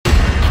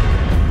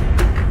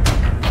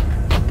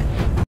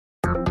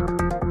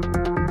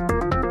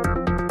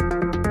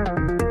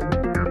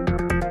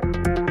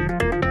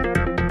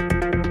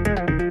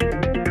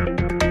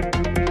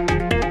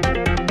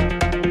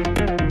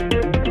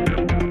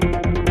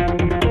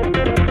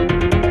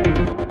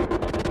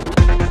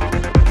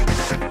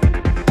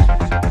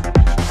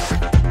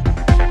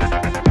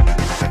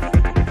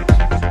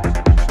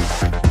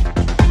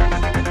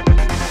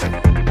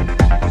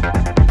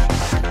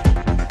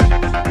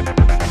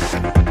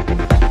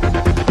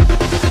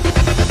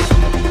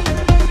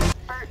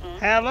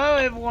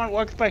everyone,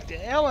 welcome back to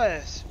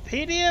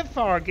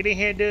LSPDFR. Getting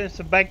here doing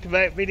some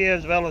back-to-back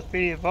videos of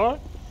LSPDFR.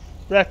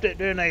 Wrapped up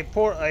doing a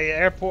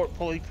airport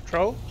police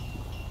patrol.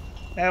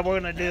 Now we're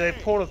going to do a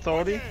Port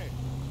Authority.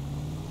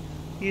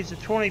 Use the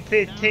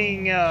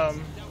 2015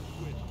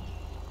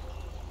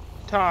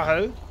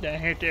 Tahoe down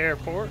here at the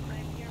airport.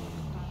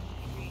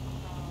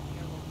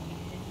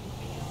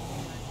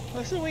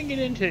 Let's see what we can get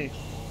into.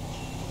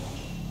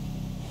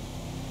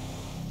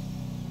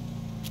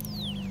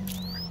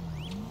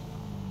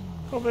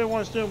 Hope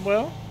everyone's doing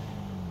well.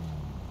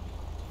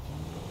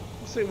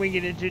 Let's see what we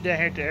can get into down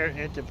here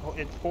at the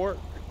port.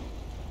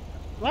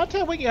 A lot of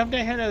times we get up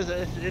down here,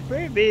 it's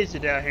very busy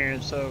down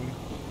here, so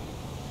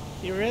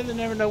you really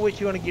never know what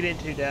you want to get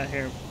into down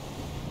here.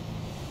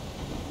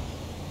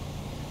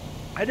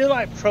 I do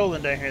like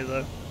patrolling down here,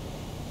 though.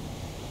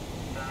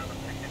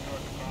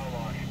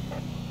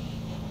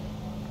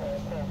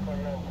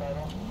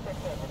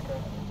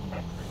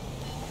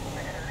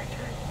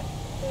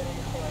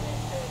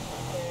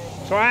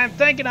 So I'm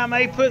thinking I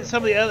may put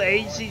some of the other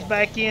agencies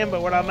back in,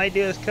 but what I may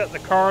do is cut the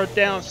cars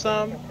down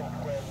some,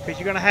 because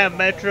you're going to have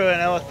Metro and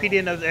LSPD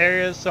in those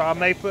areas, so I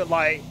may put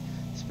like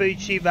Speed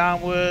Chief,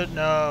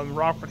 Vinewood,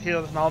 Rockford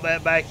Hills and all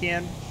that back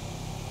in.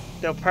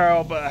 They'll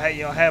parallel, but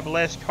you know, have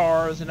less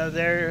cars in those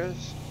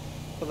areas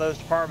for those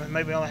departments.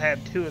 Maybe only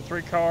have 2 or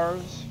 3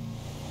 cars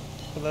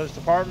for those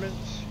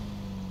departments.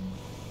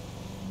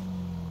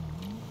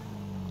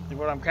 Is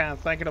what I'm kind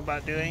of thinking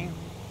about doing.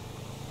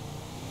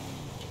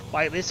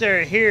 Like this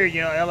area here,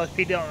 you know,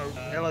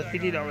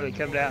 LSPD don't really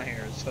come down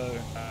here, so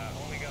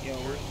you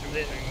know,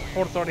 the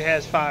Port Authority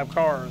has 5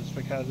 cars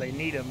because they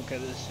need them,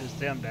 because it's just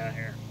them down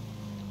here.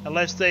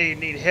 Unless they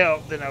need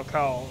help, then they'll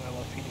call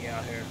LSPD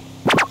out here.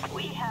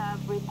 We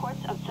have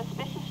reports of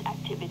suspicious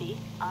activity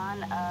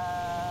on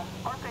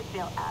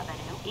Orchardville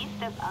Avenue,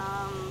 east of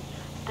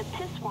the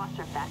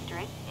Pisswasser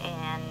factory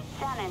in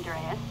San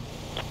Andreas.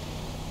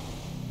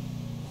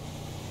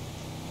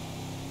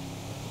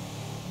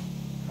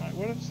 Alright,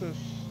 what is this?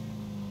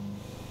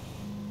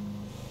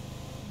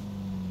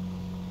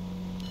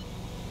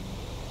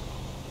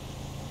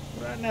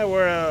 Right now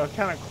we're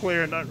kind of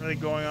clear, nothing really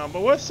going on,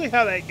 but we'll see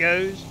how that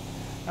goes.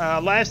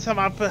 Last time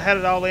I had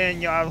it all in,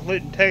 you know, I was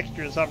looting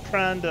textures. I'm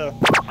trying to...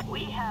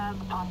 We have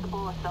a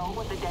possible assault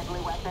with a deadly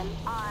weapon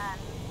on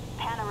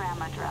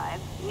Panorama Drive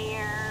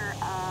near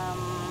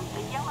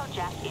the Yellow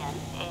Jack Inn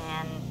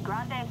in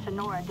Grande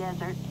Sonora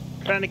Desert.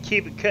 Trying to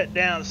keep it cut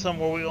down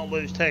somewhere we don't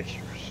lose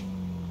textures.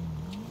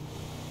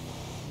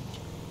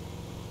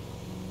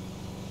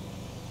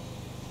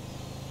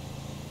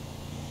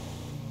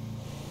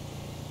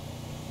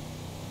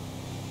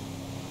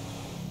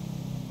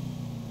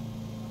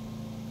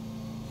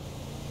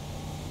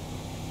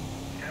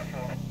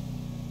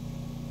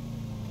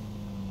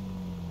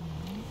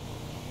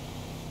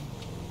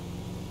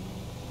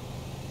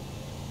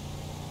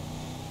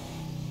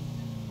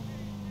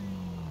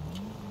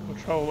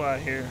 Patrol out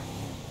here.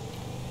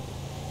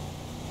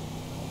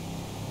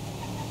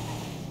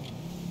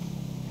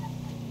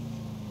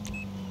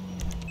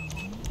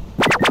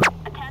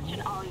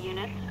 Attention all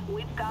units,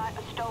 we've got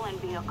a stolen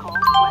vehicle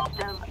west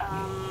of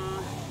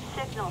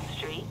Signal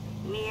Street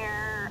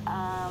near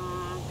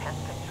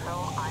pest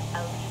control on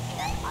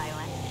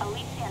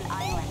Elysian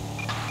Island.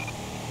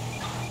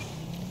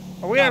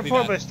 Are we at a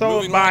point of a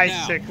stolen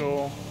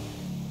bicycle?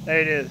 Right,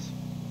 there it is.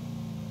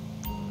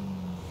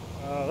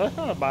 That's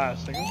not a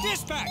bicycle.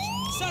 Dispatch!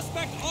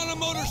 Suspect on a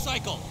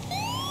motorcycle!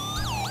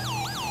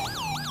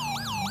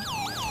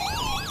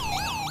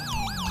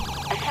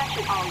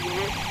 Attention all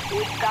units.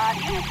 We've got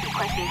units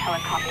requesting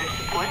helicopter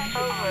support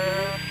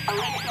over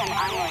Elysian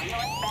Island.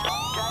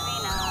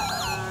 Driving a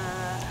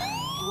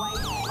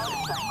white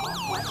motorcycle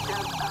west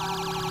of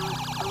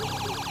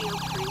Elysian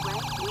Field Freeway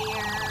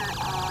near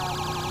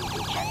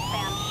the Jet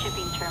Sam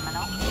shipping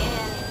terminal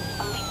in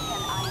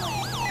Elysian Island.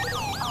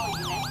 All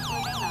units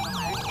remain on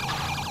alert.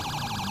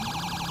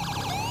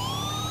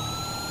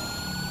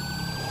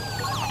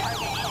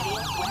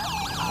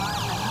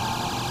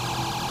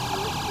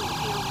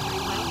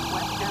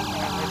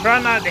 Try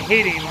not to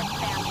hit him.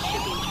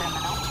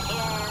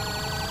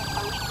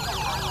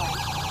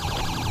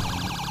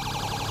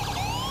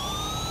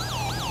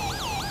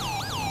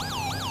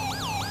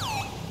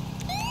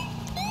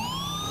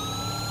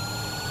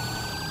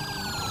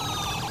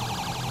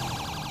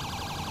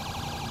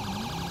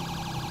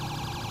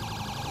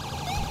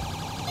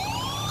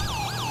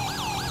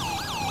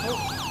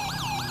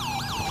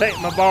 Take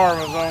my bar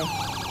was on.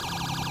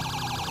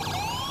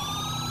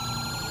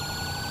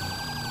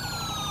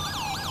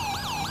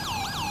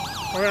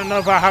 We're gonna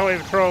notify Highway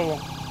Patrol.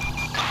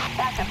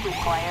 Backup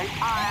required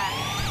on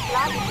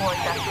Lot 4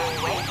 Century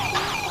Way,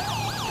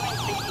 doing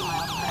 60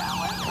 miles per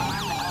hour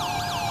on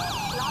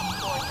Lot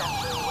 4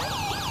 Century Way,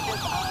 east of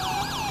the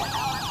LSPDFR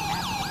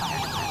Fire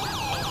Department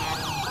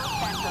and Los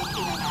Santos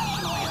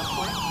International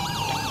Airport.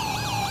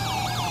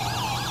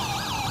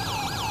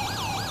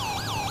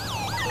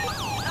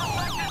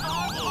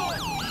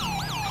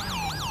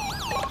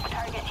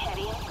 Target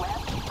heading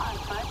west on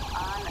foot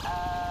on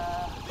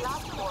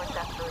Lot 4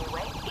 Century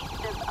Way, east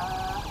of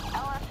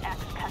LSX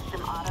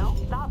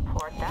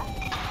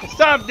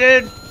job,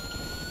 dude.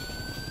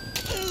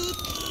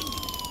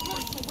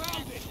 You're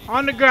surrounded.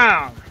 On the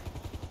ground.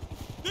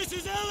 This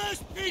is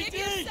LSPD. Give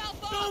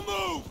yourself up. Don't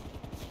move.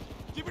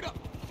 Give it up.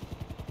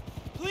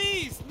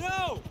 Please,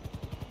 no.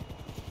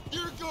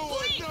 You're going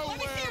Please, nowhere. let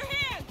me see your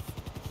hands.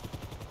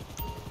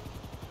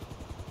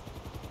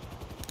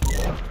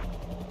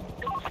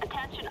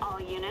 Attention all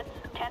units.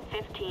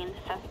 1015,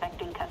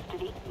 suspect in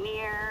custody.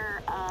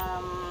 Near,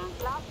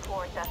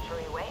 Southport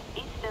Way,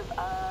 east of,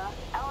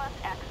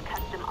 LSX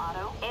Custom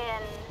Auto.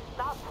 In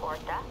Southport.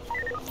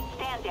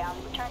 Stand down,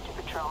 return to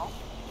patrol.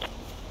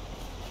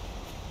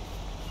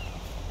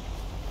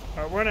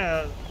 Alright, we're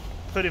gonna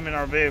put him in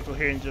our vehicle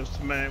here in just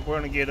a minute. We're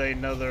gonna get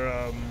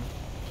another,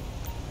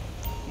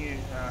 unit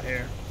out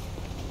here.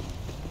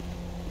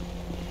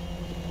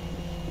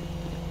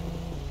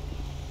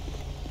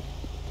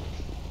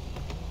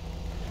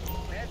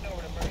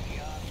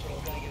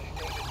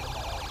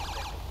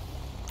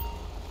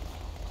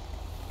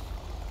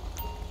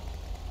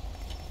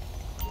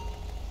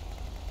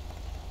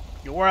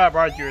 We're out of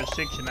our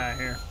jurisdiction out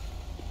here.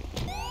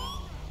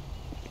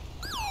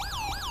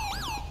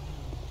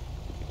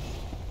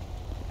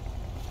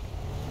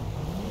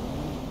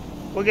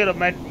 We'll get a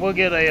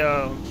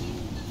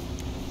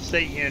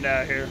state unit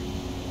out here.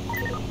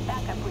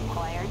 Backup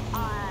required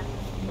on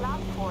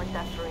Southport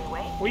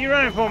Way. What are you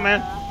running for,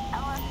 man?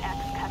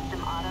 LSX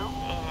Custom Auto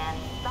in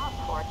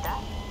Southport.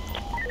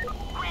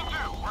 Green 2,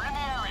 we're in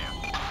the area.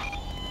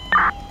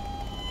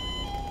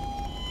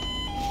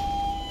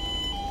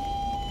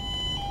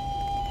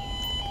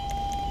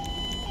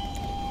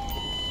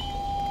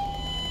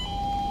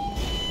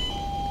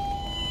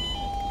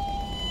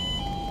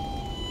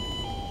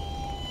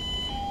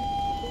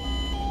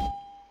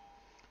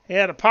 He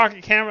had a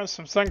pocket camera and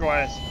some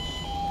sunglasses.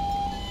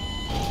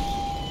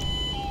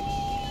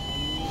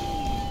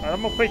 Alright,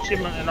 I'm gonna put you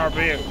in our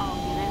vehicle. All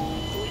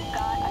units, we've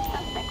got a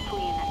suspect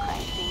fleeing a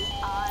crime scene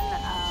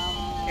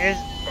on, It's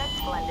that's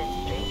London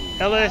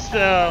Street. LS,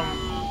 7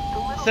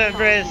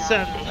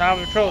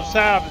 Highway Patrol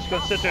South is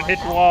gonna sit there and hit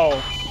the wall.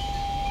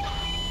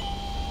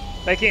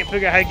 They can't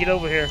figure out how to get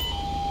over here.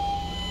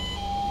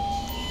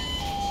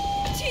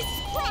 Jesus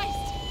Christ!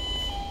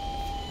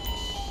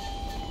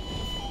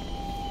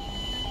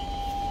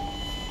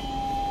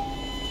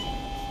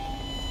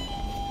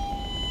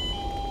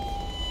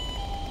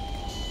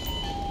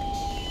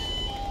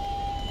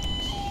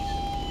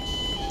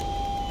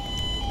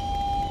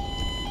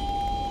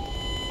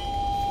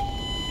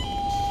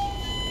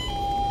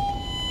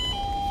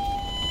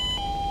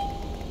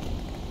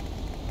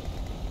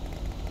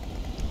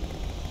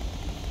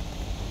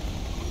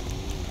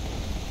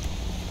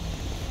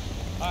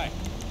 Hi.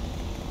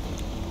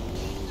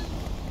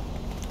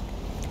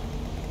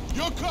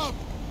 You're covered.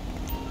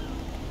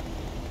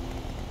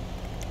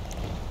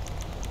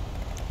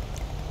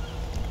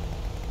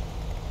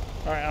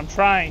 Alright, I'm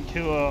trying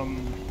to,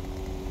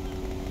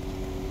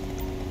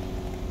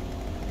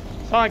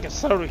 it's like a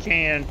soda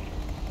can.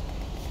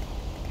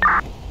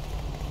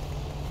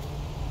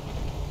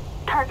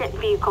 Target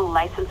vehicle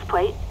license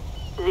plate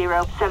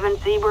 07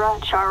 Zebra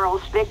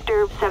Charles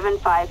Victor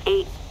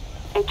 758.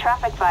 A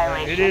traffic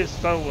violation. It is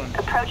stolen.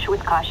 Approach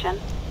with caution.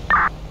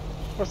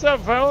 What's up,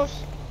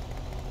 fellas?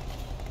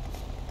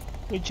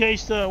 We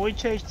chased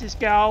this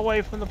guy all the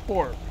way from the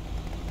port.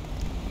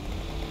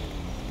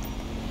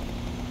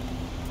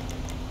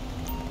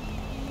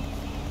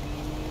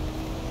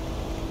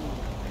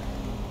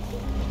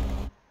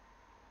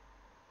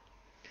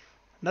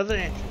 Another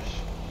interest.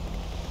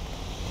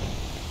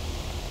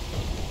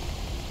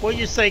 What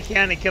you say,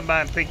 County come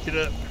by and picked it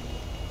up?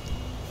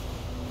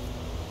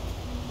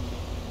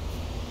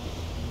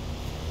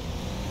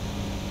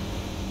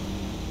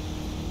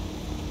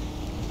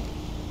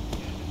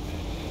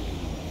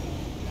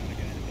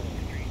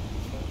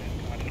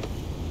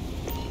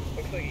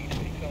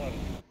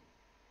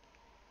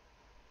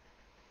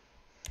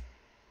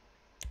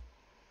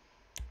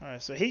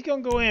 Alright, so he's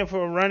gonna go in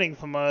for a running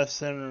from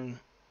us, and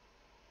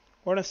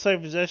we're gonna say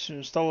possession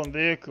of a stolen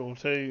vehicle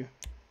too.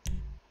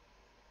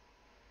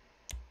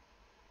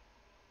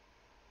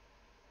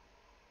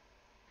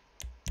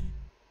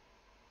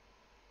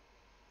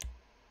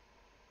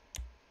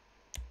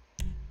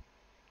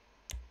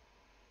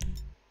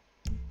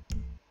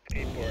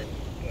 Paid for it,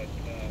 but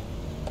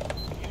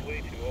he's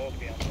way too old to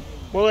be on the road.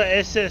 We'll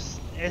let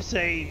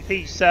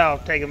SAP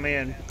South take him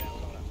in.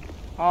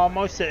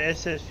 Almost at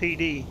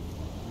SSPD.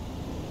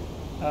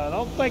 I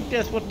don't think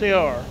that's what they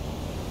are.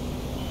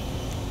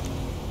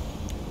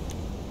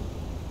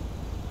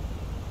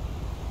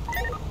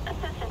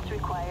 Assistance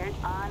required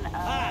on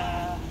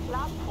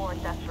Southport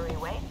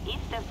Freeway,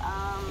 east of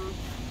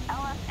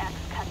LSX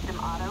Custom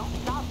Auto,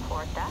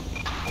 Southport.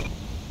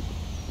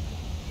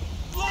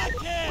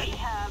 Blockhead! We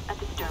have a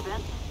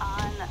disturbance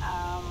on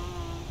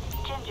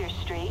Ginger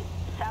Street,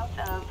 south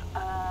of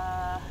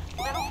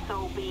Little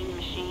Soul Bean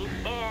Machine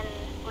in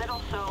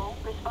Little Soul,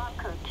 response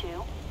code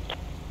 2.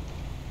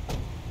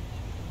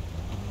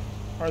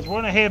 Alright, so we're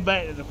gonna head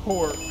back to the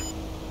port.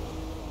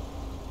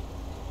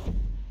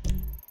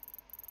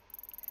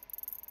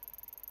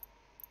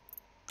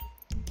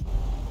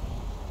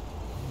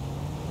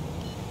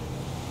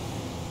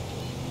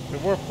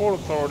 We're Port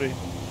Authority.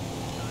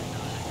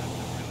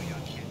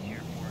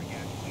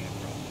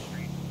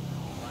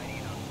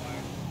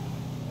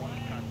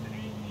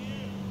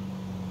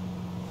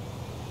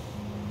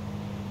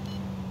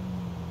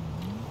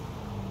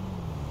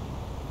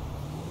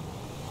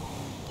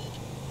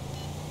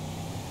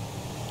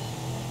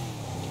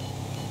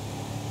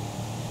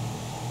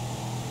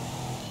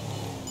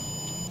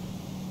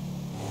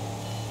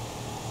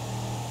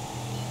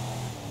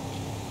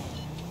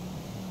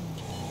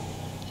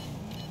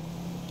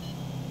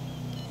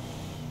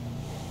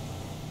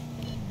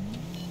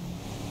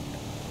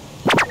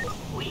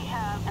 We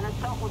have an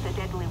assault with a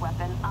deadly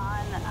weapon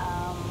on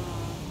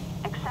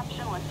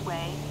Exceptionalist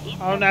Way.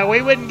 Oh no,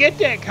 we wouldn't get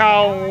that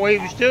call when we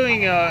was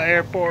doing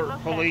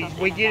airport police.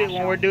 We get it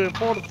when we're doing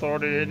Port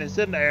Authority and it's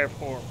in the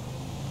airport.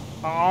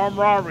 An armed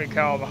robbery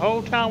call. The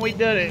whole time we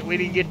done it, we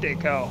didn't get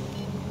that call.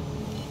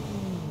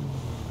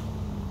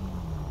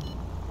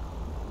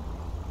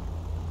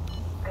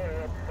 Okay,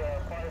 it's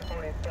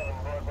 547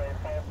 Broadway,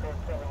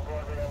 547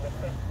 Broadway on the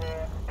 5th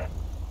floor.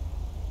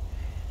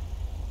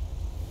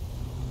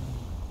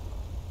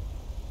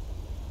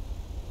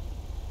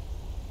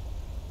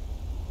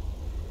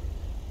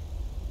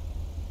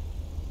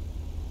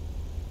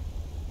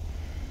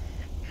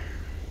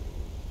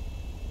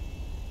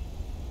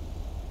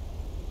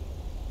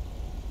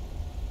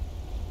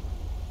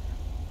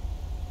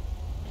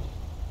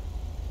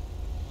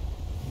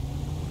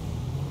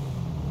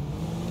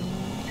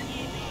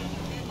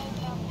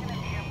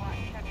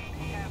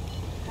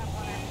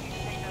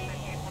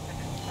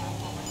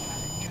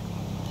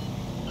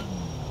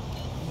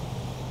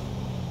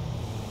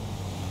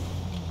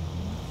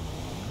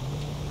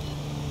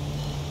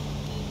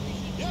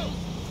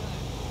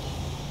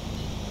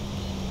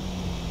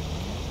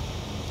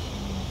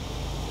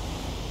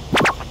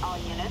 All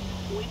units,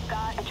 we've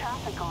got a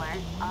traffic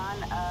alert on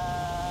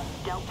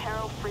Del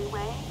Perro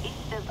Freeway,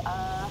 east of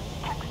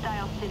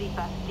Textile City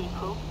Bus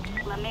Depot,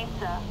 La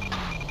Mesa.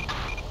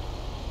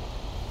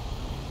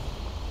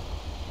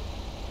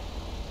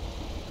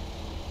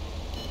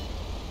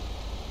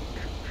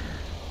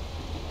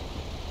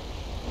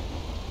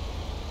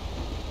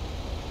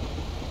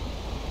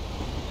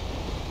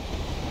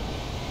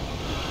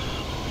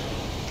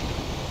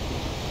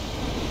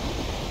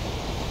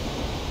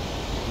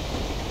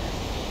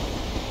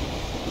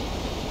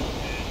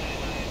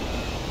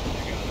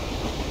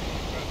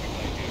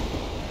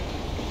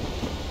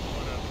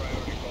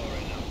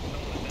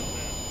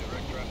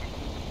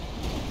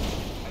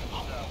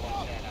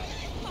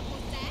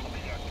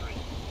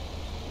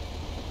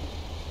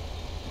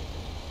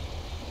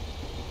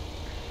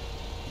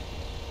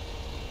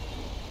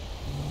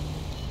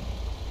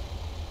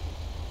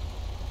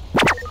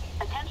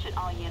 Attention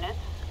all units,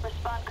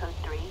 respond code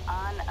 3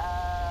 on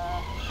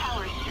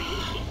Tower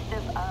Street, east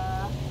of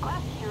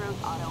Glass Heroes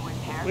Auto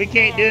Repair. We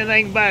can't do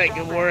anything about it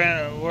because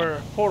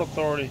we're Port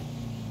Authority.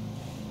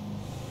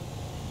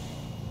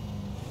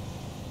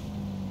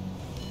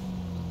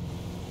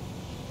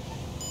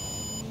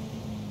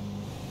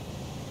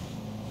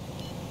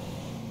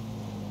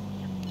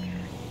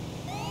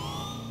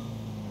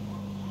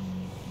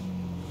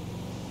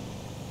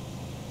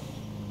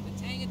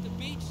 Let's hang at the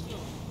beach soon.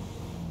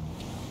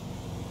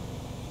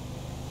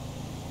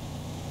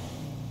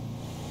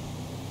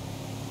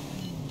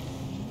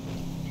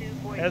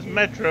 That's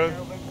Metro.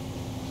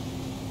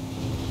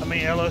 I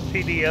mean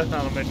LSPD, that's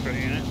not a Metro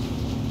unit.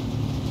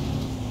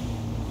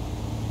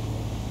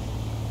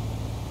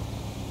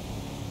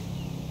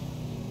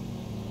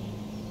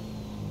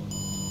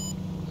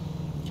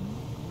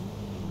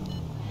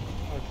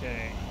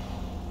 Okay.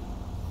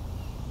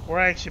 We're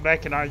actually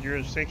back in our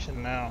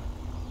jurisdiction now.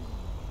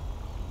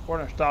 We're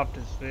gonna stop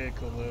this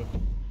vehicle though.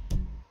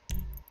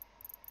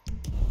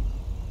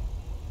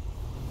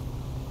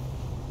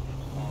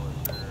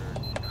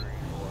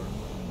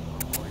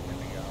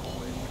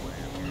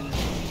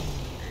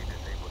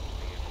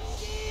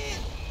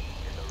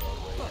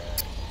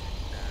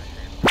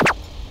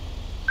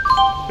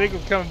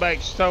 Vehicle coming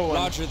back stolen.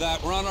 Roger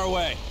that. We're on our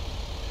way.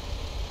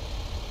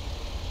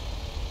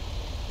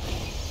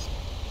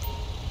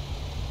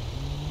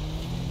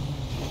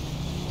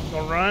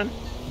 Gonna run?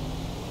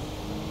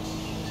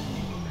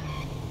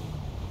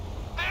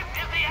 This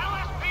is the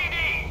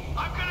LSPD!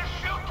 I'm gonna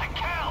shoot to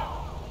kill!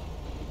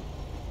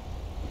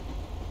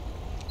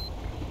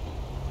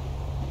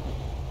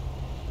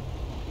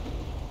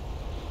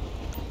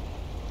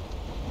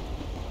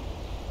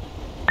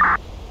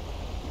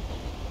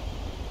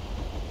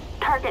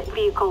 Target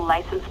vehicle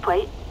license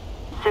plate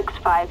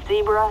 65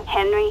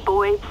 Henry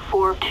Boy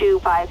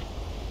 425.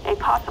 A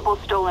possible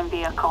stolen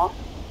vehicle.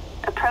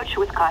 Approach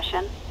with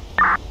caution.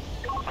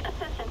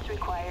 Assistance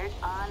required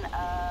on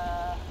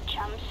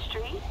Chum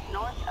Street,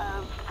 north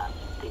of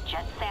the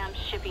Jet Sam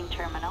shipping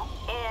terminal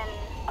in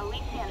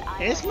Elysian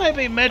Island. This may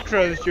be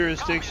Metro's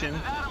jurisdiction.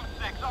 Adam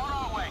 6, on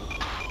our way.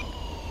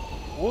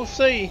 We'll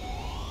see.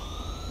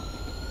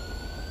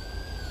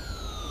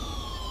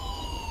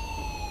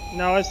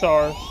 No, it's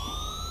ours.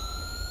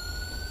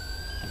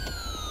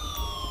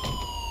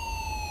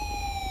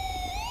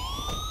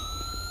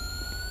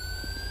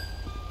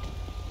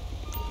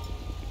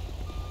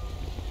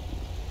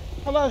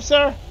 Hello,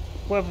 sir.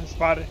 Weapon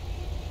spotted.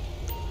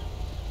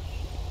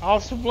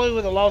 Officer Blue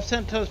with the Los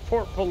Santos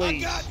Port I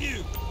Police. got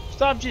you!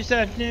 Stopped you this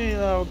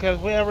afternoon because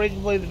we have reason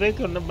to believe the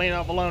vehicle may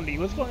not belong to you.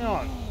 What's going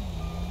on?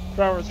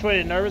 Driver was sweaty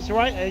and nervous,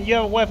 right? And you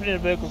have a weapon in the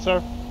vehicle,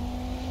 sir.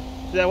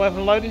 Is that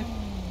weapon loaded?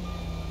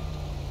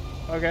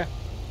 Okay.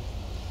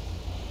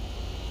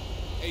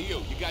 Hey,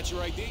 you got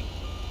your ID?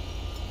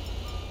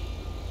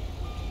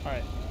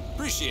 Alright.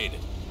 Appreciate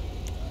it.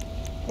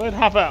 Go ahead and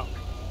hop out.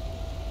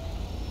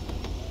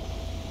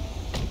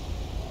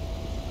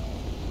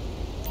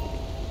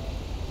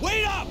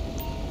 Wait up!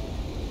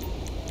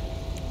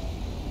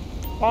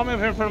 Follow me up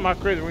here in front of my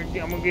cruiser. I'm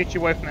going to get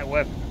you away from that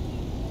weapon.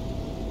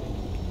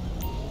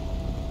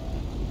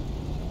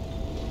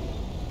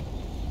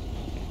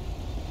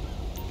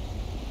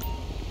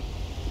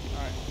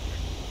 Alright.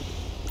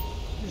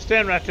 Just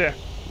stand right there.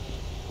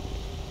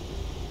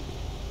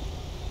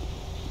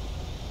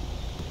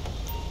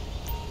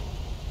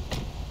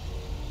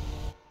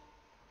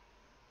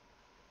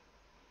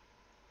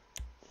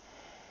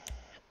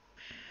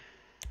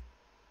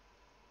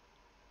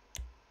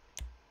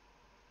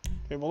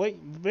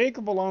 The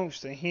vehicle belongs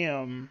to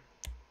him.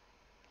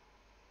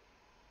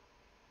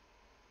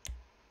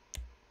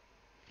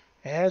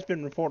 It has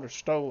been reported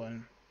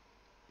stolen.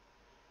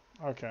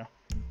 Okay.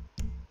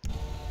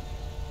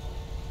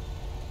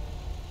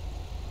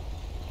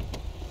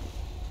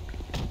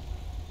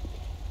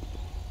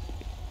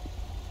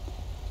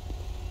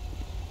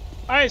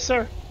 Alright,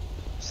 sir.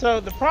 So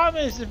the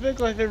problem is the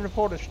vehicle has been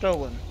reported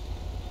stolen.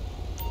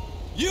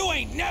 You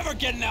ain't never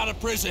getting out of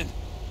prison!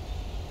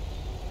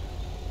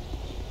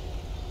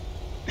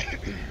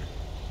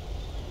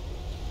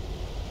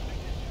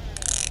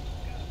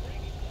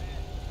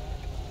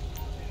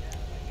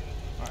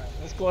 Alright,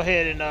 let's go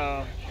ahead and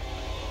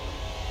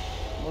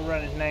we'll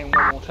run his name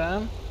one more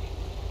time.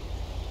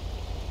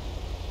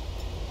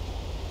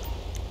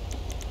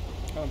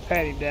 I'm gonna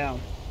pat him down.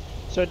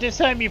 So at this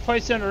time you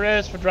placed under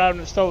arrest for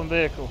driving a stolen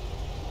vehicle.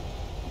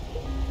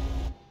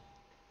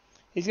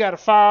 He's got a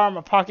firearm,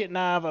 a pocket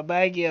knife, a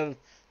baggie of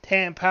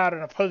tan powder,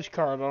 and a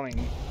postcard on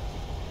him.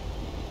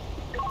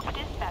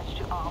 Dispatch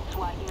to all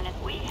SWAT units.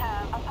 We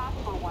have a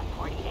possible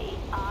 148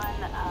 on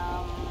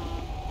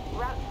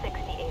Route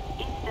 68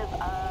 east of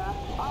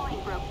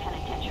Bolingbroke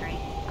Penitentiary,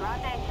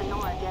 Grande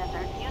Sonora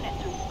Desert.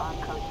 Units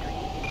respond code 3.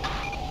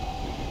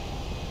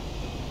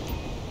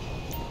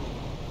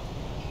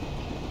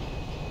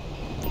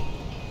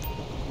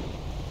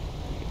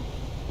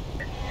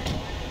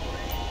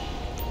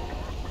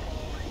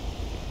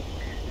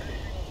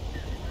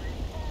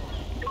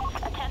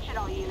 Attention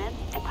all units.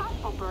 A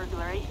possible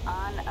burglary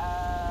on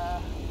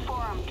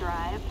Forum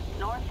Drive,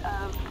 north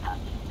of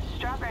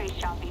Strawberry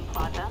Shopping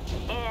Plaza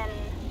in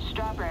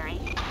Strawberry.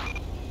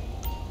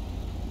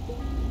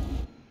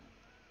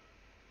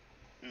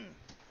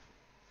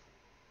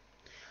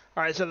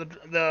 Alright, so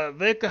the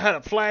vehicle had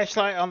a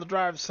flashlight on the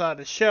driver's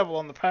side, a shovel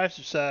on the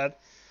passenger side,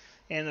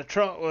 and the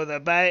trunk with a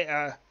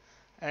bag,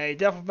 a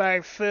duffel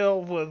bag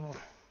filled with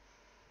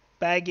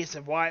baggies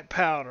of white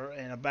powder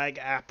and a bag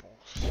of apples.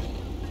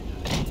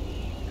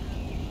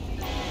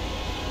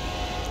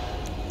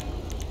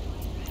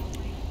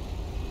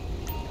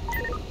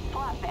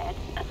 Flatbed.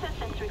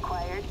 Assistance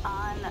required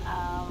on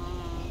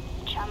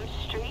Chum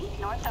Street,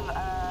 north of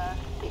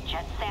the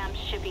Jet Sam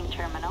Shipping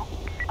Terminal,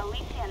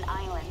 Elysian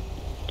Island.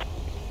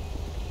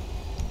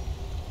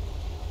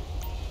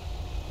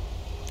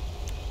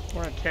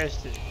 We're gonna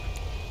test it.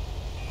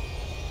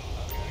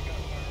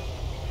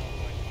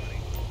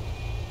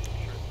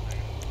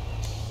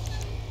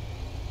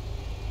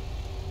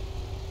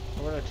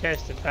 We're gonna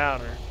test the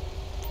powder.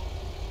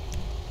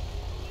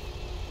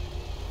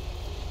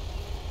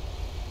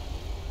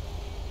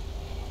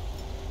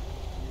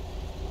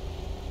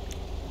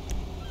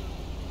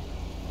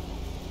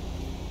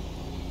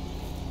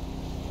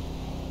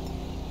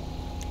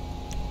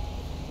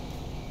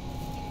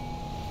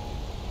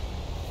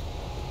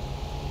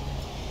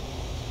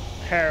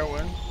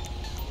 Heroin.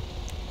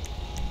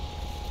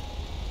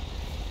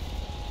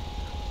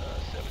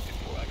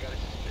 724, I got a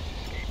suspicious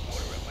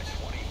skateboarder at my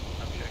 20.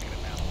 I'm checking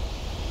him out.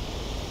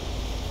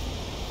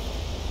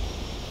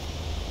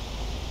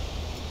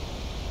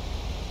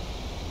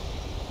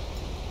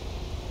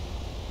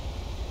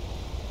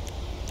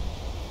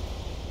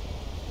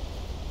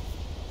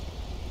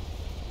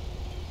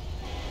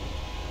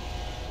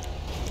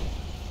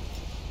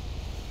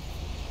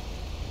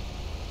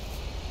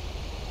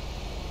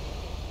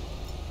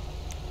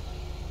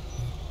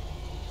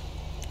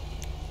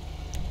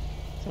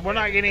 So we're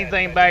not getting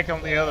anything back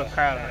on the other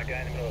powder. A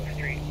guy in the middle of the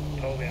street,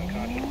 totally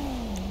unconscious.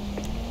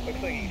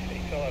 Looks like he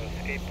fell out of a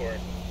skateboard,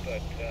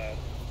 but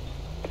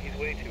he's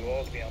way too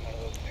old to be on one of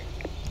those things.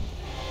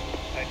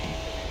 I need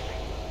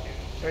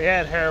So he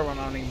had heroin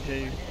on him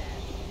too.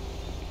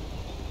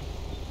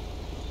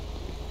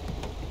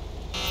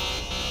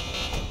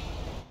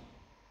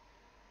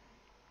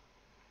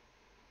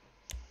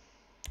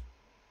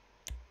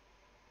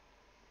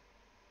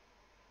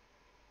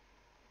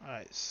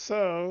 Alright,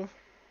 so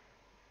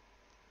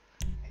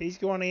he's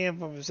going in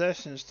for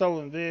possession of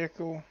stolen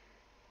vehicle.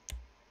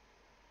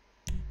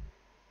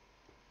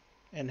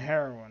 and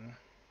heroin.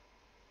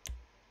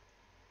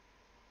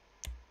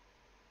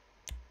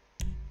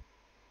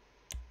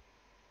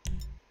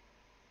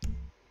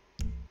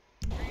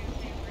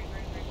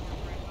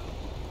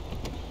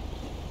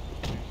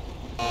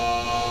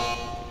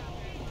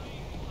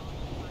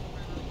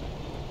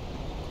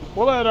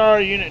 We'll let our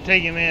unit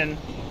take him in.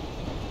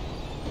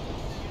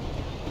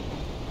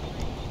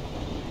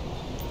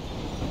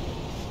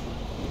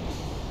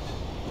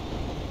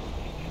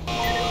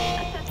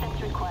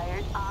 Assistance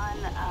required on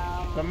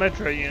The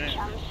Metro unit.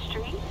 Chum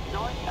Street,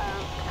 north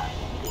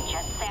of the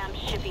Jet Sam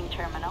shipping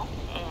terminal,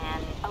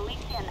 and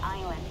Elysian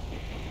Island.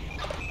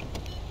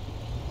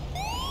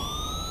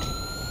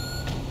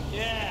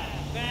 Yeah,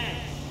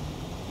 thanks.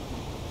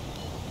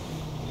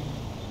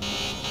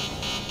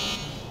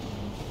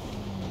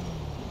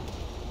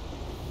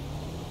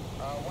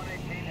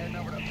 118 heading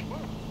over to. I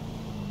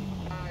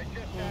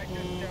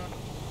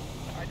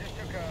just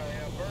took a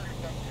burger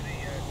stuff to the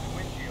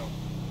windshield.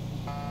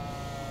 I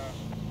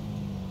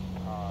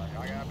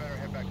better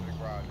head back to the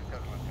garage. It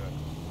doesn't look good.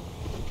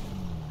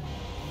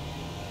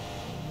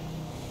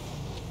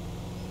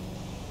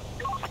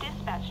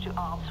 Dispatch to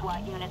all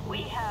SWAT units.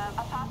 We have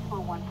a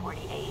possible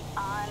 148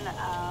 on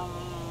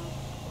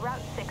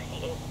Route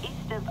 68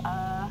 east of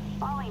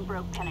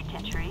Bolingbroke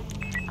Penitentiary,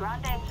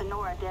 Grande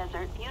Sonora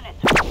Desert.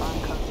 Units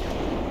respond code 3.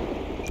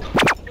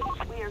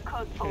 We are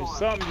code 4. Okay,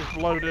 something just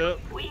blowed up.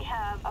 We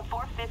have a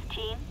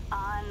 415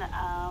 on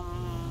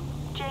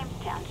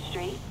Jamestown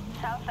Street,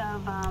 south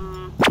of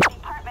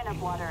Department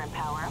of Water and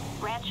Power,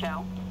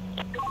 Rancho.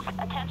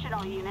 Attention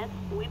all units,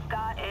 we've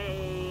got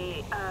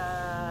a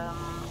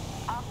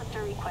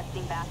officer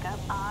requesting backup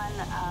on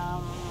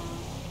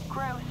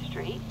Grove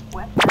Street,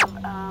 west of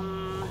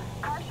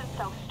Carson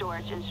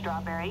Self-Storage in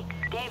Strawberry,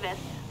 Davis.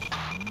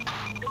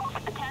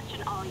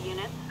 Attention all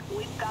units,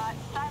 we've got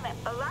silent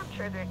alarm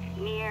triggered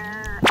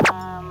near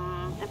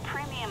the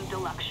Premium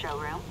Deluxe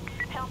Showroom,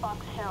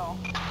 Pillbox Hill.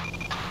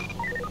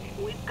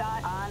 We've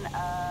got on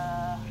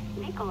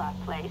Nicola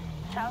Place,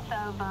 south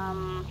of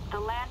the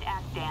Land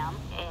Act Dam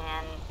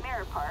and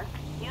Mirror Park.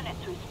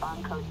 Units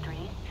respond code 3.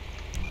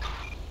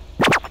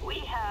 We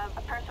have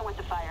a person with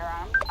a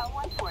firearm, a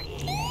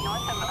 148,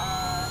 north of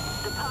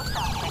the post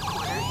office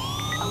headquarters,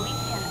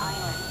 Elysian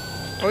Island.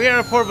 We got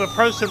a report of a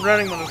person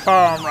running with a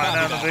firearm right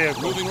now in the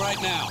vehicle. Moving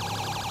right now.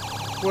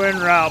 We're en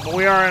route, but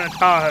we are in a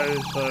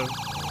Tahoe, so.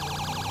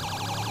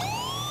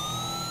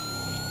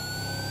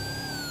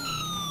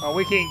 Oh,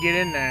 we can't get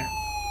in there.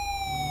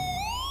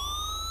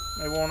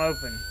 They won't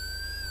open.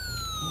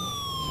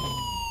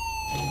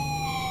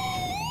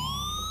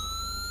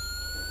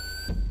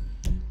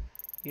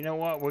 You know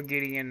what? We're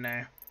getting in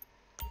there.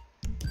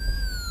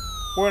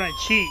 We're gonna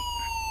cheat.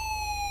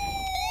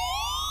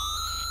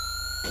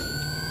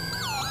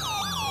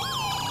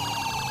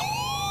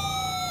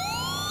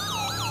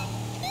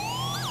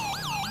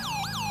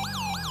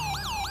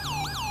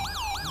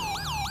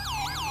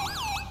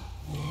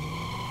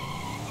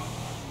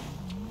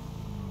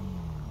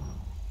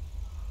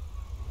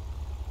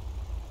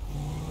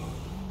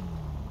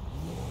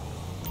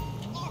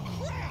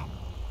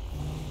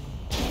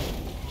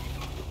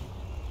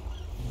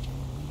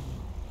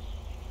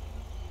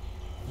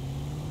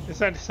 It's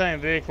not the same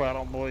vehicle, I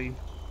don't believe.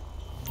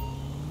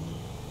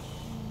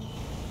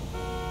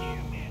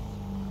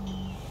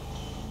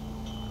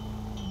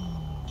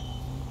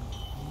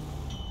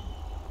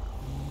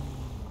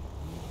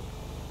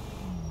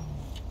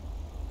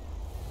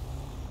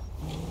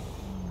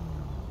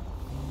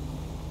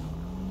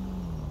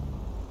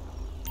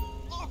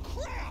 Oh,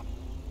 crap!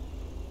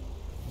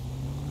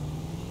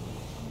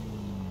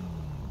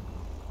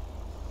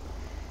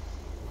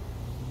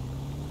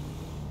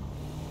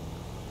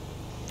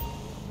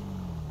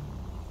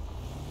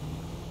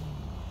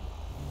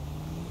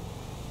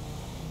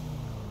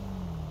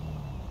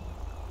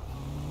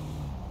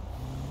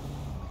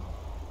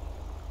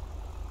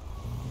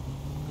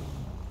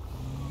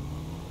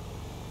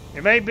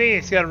 It may be,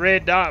 it's got a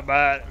red dot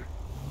by it.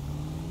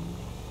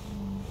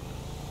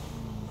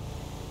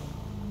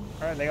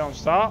 Alright, they gonna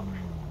stop?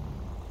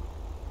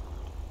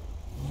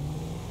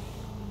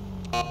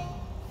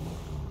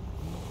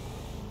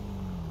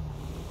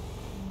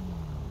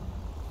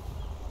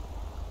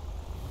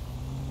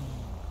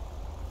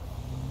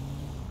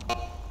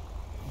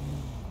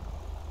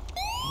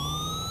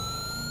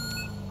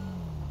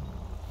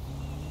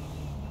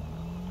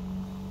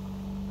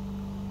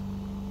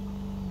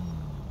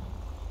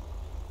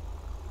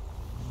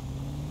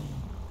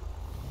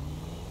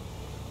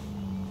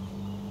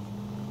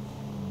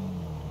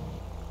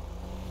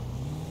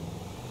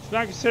 It's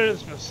not considered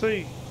as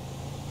pursuit.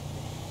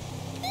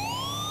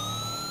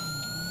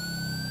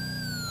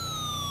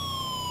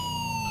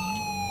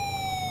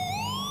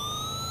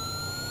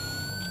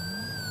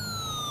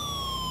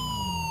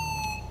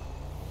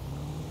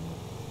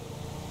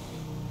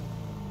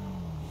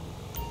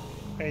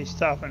 Okay, he's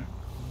stopping.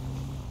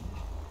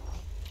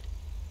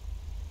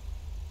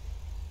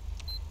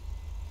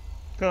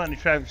 Go in the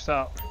traffic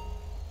stop.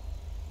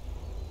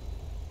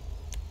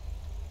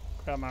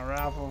 Grab my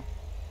rifle.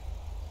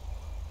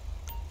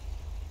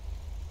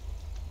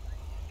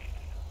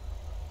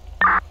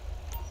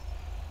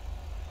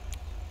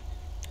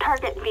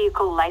 Target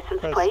vehicle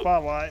license Press plate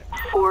spotlight.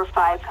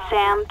 45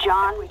 Sam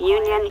John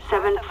Union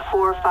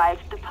 745.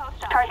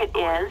 Target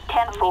is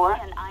 10-4.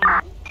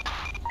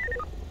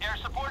 Air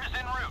support is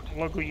en route.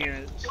 Local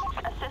units.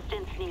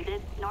 Assistance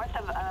needed north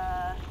of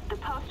the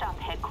post op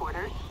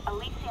headquarters,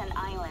 Elysian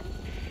Island.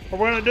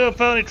 Well, we're gonna do a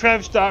felony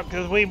traffic stop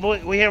because we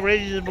have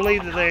reason to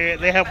believe that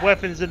they have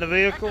weapons in the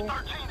vehicle, 13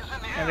 is in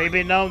the and area. they've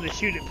been known to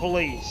shoot at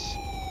police.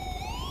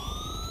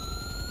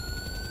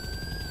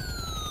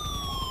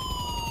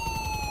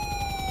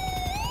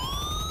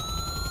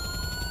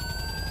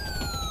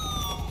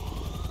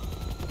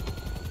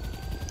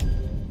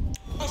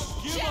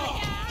 Just give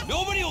up.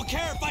 Nobody will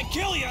care if I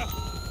kill you.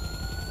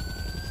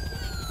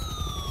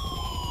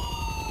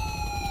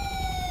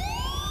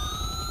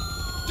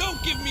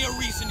 Don't give me a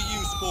reason to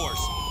use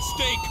force.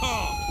 Stay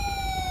calm.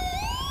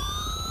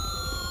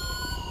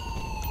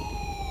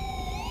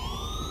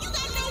 You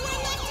got nowhere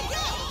left to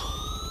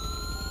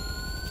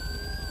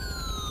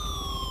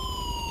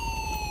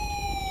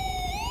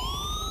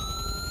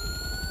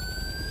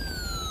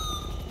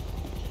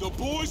go! The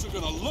boys are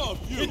gonna love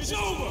you. It's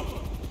over.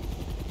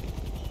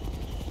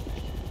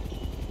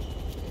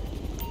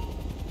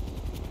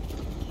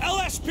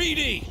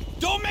 LSPD,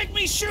 don't make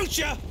me shoot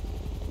you.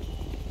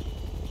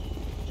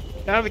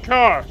 Out of the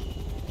car.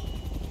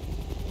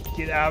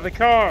 Get out of the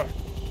car.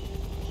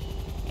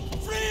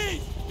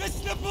 Freeze! This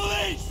is the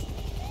police.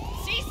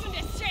 Cease and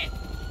desist!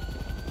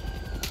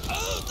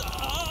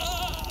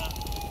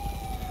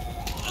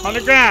 On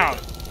the ground.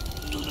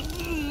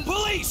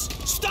 Police,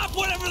 stop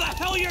whatever the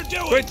hell you're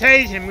doing. Quit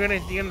tasing him. You're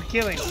gonna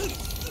kill him.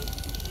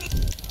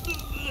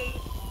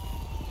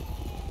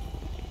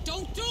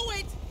 Don't do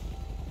it!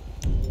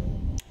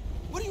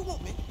 What do you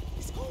want, man?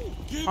 It's cool.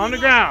 On the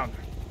ground.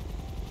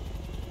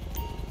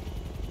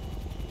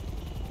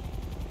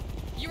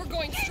 You're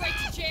going straight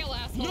to jail,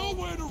 asshole!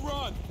 Nowhere to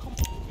run. Come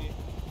on, man.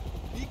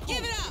 Be cool.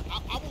 Give it up.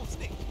 I won't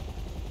stick.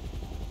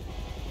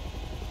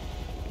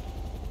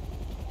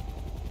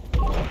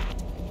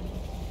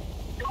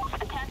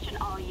 Attention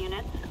all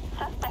units.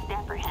 Suspect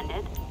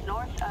apprehended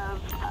north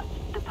of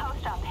the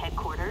post op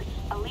headquarters,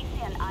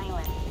 Elysian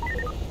Island.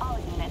 All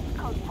units,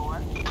 code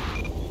 4.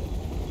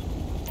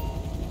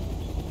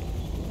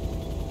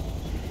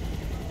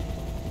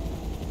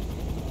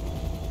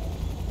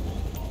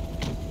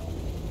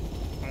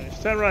 Alright,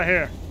 stand right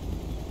here.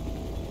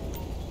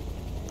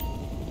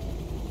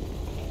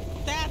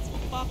 That's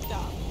fucked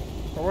up.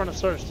 We're gonna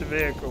search the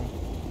vehicle.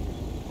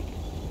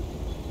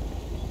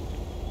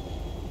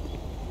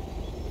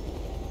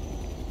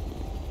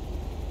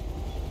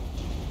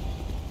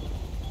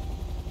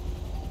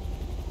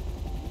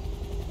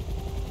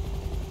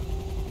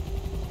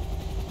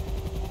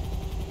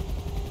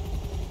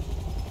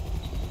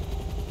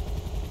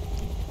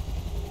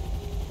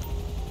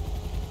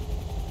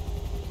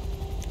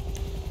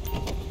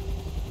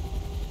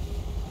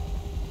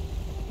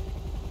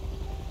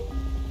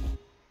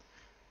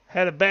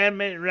 Had a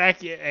badminton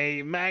racket,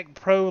 a Mac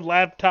Pro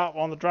laptop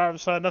on the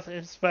driver's side, nothing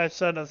in the passenger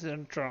side, nothing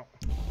in the trunk.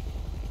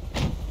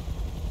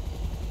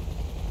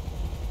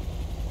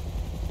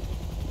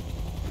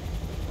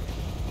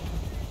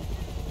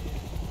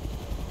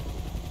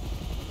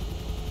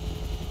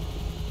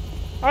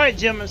 Alright,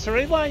 gentlemen, so the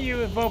reason why you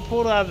were both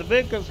pulled out of the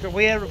vehicle is because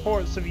we had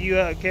reports of you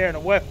carrying a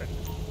weapon.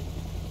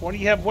 What, do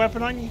you have a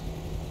weapon on you?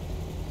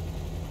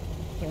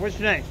 So what's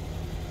your name?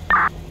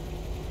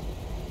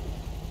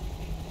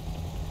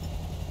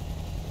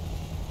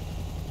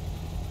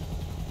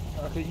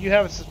 Okay, you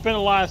have a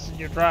suspended license,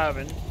 you're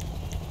driving.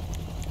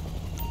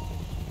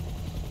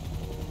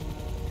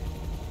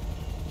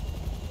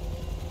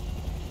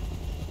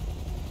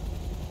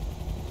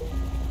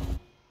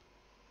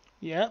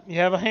 Yep, you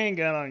have a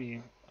handgun on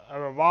you.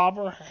 A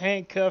revolver,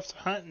 handcuffs,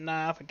 a hunting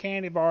knife, a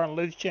candy bar, and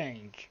loose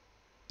change.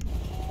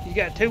 You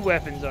got 2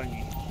 weapons on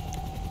you.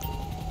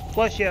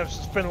 Plus you have a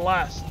suspended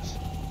license.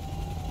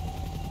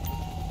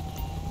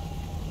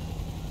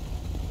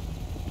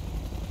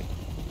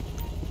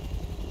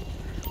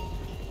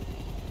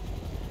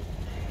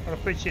 I'm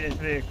gonna put you in this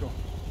vehicle.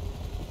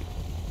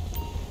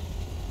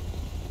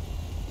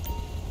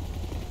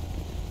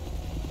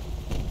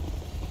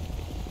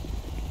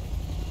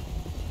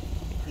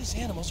 These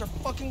animals are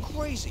fucking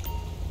crazy.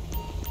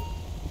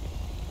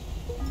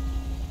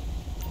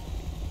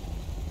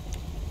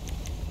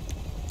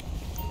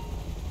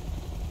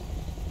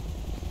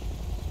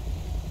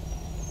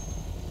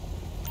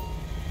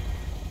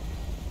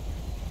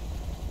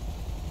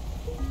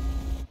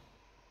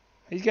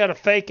 He's got a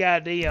fake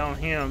ID on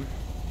him.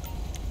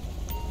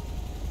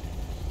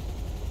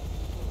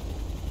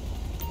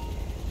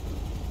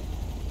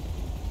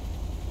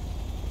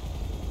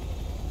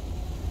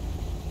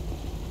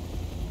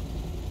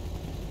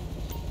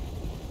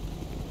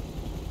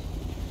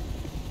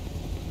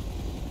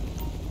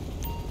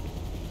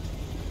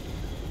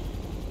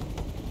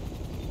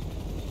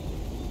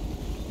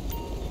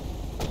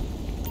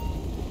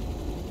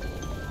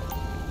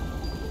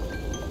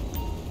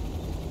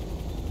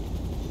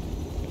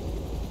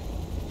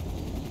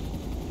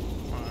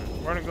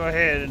 We're gonna go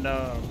ahead and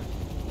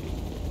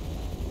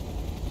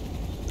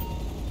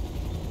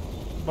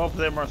both of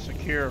them are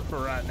secure for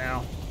right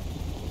now.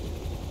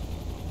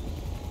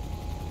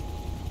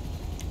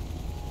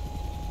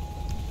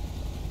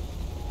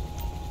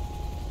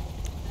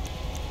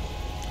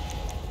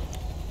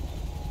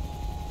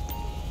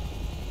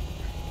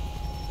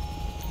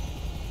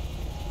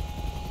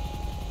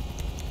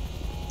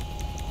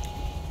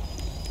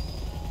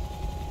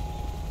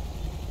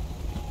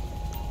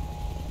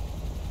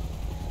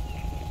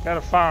 Got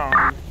a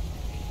firearm.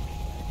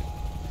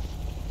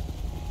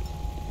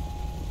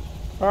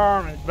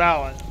 Firearm is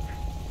valid.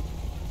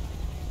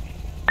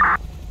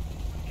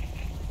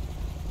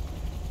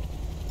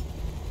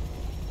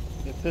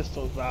 The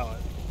pistol is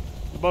valid.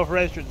 They're both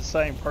registered the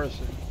same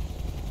person.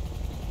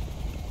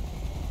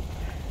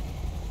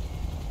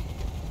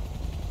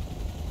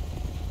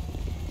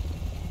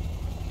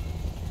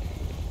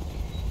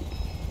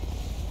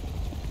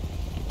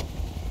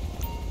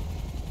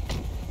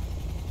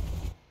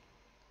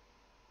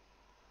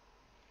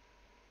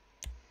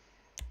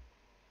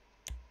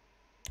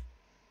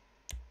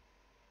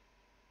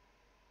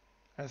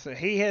 I said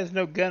he has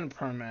no gun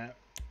permit.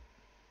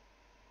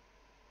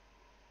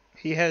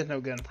 He has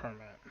no gun permit.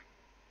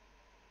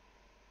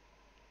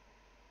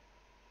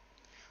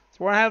 So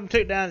we're gonna have him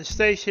take down the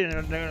station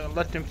and they're gonna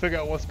let them figure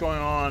out what's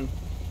going on.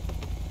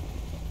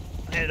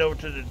 Hand it over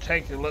to the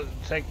detective, let the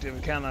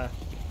detective kinda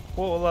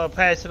we'll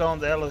pass it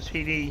on to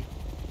LSPD.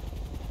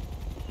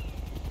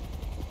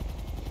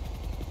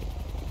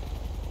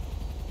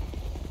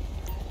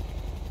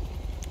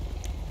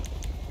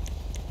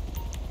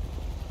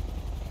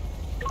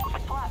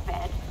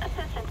 Flatbed.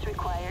 Assistance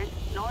required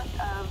north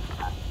of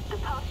the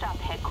post op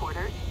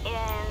headquarters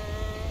in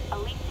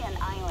Elysian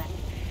Island.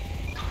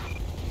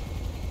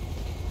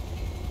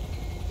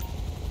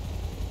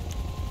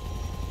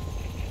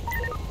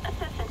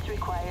 Assistance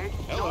required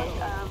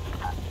north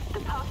of the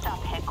post op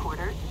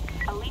headquarters,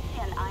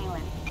 Elysian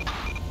Island.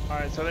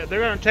 Alright, so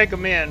they're gonna take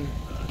them in.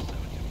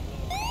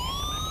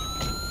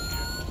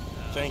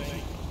 Thank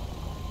you.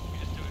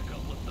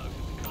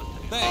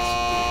 Thanks.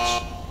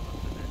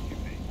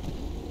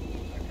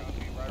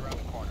 Right around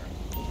the corner.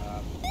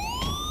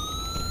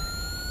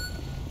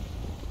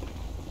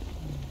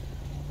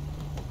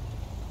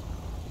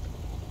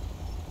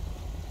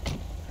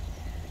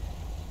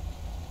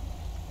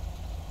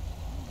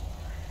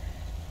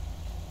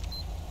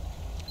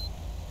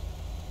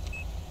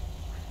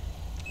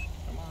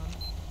 Come on.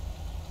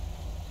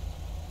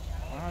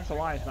 Well, that's the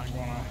light's not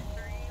going on.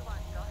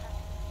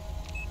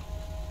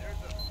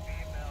 There's a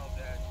female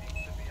that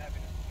seems to be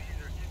having a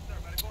seizure. Can you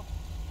start medical?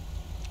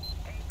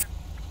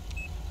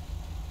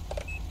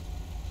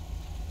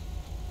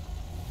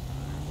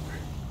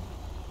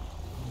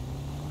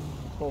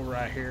 Pull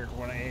right here to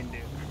when I end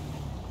it.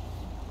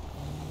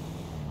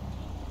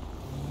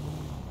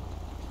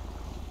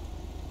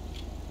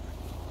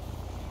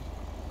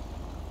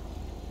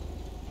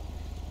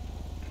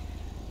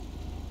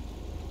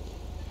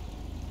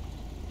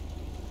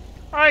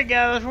 Alright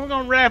guys, we're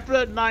gonna wrap it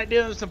up tonight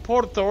doing some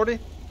Port Authority.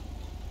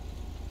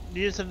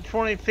 Using the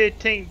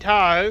 2015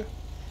 Tahoe.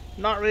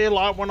 Not really a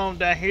lot went on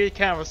down here. It's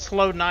kind of a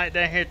slow night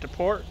down here at the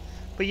port.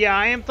 But yeah,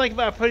 I am thinking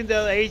about putting the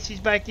other agencies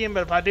back in,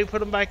 but if I do put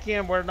them back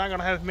in, we're not going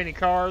to have many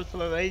cars for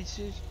those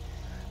agencies.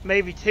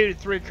 Maybe 2 to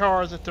 3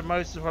 cars at the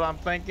most is what I'm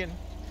thinking.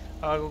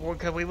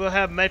 Because we will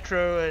have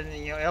Metro and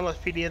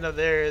LSPD in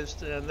other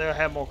areas, and they'll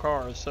have more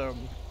cars. So,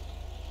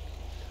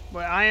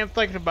 but I am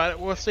thinking about it.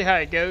 We'll see how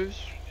it goes.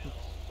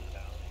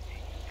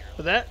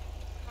 For that,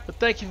 but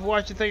thank you for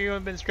watching. Thank you for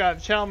being subscribed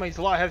to the channel. It means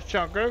a lot. Have a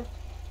chunk grow.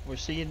 We'll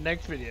see you in the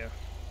next video.